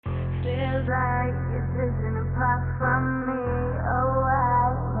feels like you're drifting apart from me. Oh,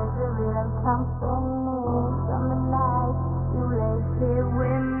 I misery and company. Summer night, you lay here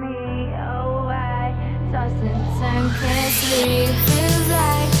with me. Oh, I toss and turn, can't sleep. Feels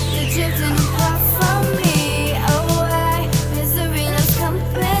like you're drifting apart from me. Oh, I misery loves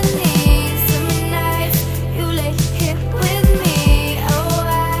company. Summer nights, you lay here with me. Oh,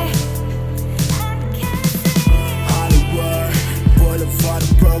 I can't sleep. Hollywood, boulevard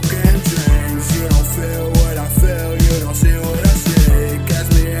of broken dreams. You don't feel what I feel, you don't see what I see. Catch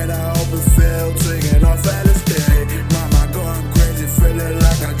me in an open field, taking off LSD. My mind going crazy, feeling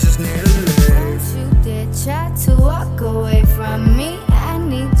like I just need to leave. Don't you dare try to walk away from me. I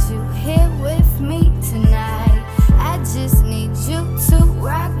need you here with me tonight. I just need you to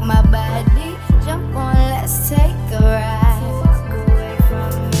rock my body. Jump on, let's take a ride. Walk away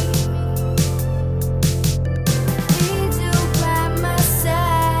from me. Need you by my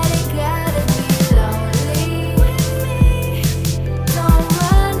side. It gotta be lonely with me. Don't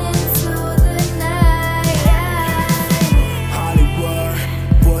run into the night. Hollywood,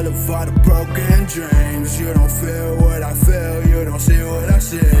 boulevard of broken dreams. You don't feel what I feel, you don't see what I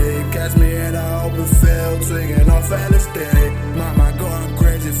see. Catch me in an open field, taking off LSD. My mind going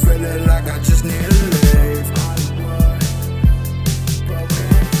crazy, feeling like I just need